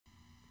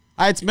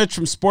Hi, it's Mitch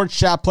from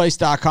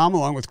SportsChatPlace.com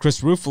along with Chris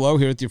Ruffolo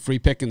here with your free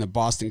pick in the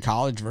Boston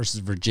College versus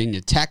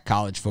Virginia Tech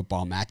college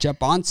football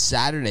matchup on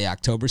Saturday,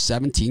 October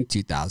 17,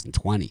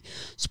 2020.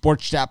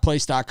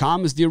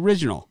 SportsChatPlace.com is the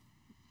original,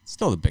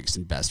 still the biggest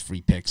and best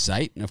free pick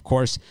site. And, of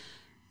course,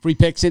 free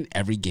picks in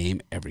every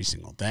game, every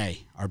single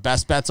day. Our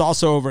best bets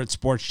also over at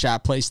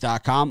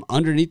SportsChatPlace.com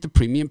underneath the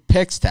Premium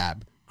Picks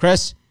tab.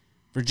 Chris,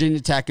 Virginia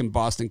Tech and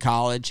Boston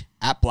College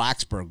at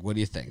Blacksburg. What do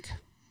you think?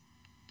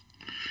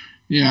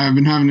 Yeah, I've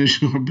been having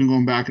issues. I've been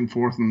going back and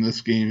forth in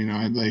this game. You know,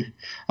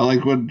 I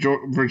like what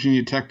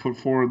Virginia Tech put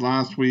forward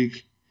last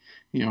week.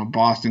 You know,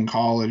 Boston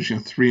College,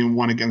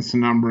 3-1 against the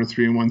number,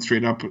 3-1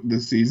 straight up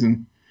this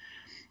season.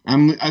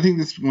 I think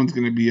this one's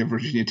going to be a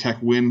Virginia Tech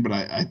win, but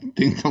I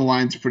think the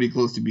line's pretty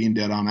close to being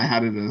dead on. I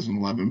had it as an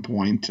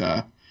 11-point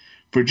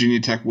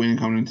Virginia Tech win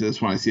coming into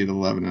this one. I see it at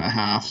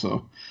 11.5.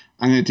 So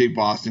I'm going to take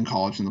Boston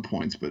College in the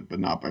points, but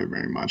not by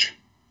very much.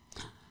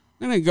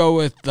 I'm going to go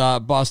with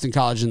Boston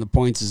College in the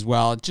points as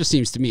well. It just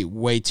seems to me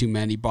way too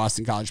many.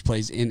 Boston College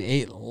plays in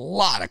a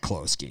lot of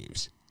close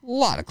games.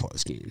 And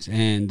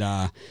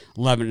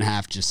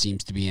 11.5 just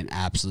seems to be an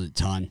absolute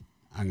ton.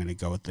 I'm going to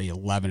go with the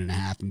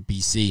 11.5 in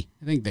BC.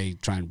 I think they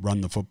try and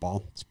run the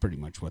football. It's pretty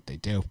much what they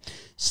do.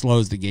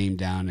 Slows the game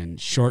down and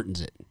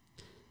shortens it.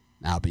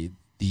 That'll be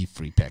the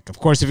free pick. Of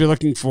course, if you're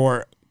looking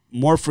for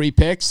more free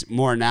picks,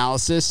 more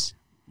analysis,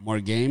 more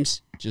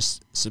games,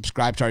 just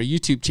subscribe to our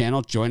YouTube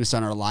channel. Join us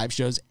on our live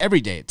shows every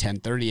day at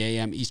 10:30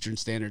 a.m. Eastern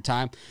Standard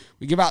Time.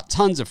 We give out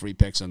tons of free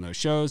picks on those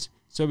shows,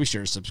 so be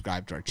sure to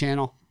subscribe to our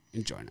channel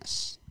and join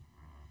us.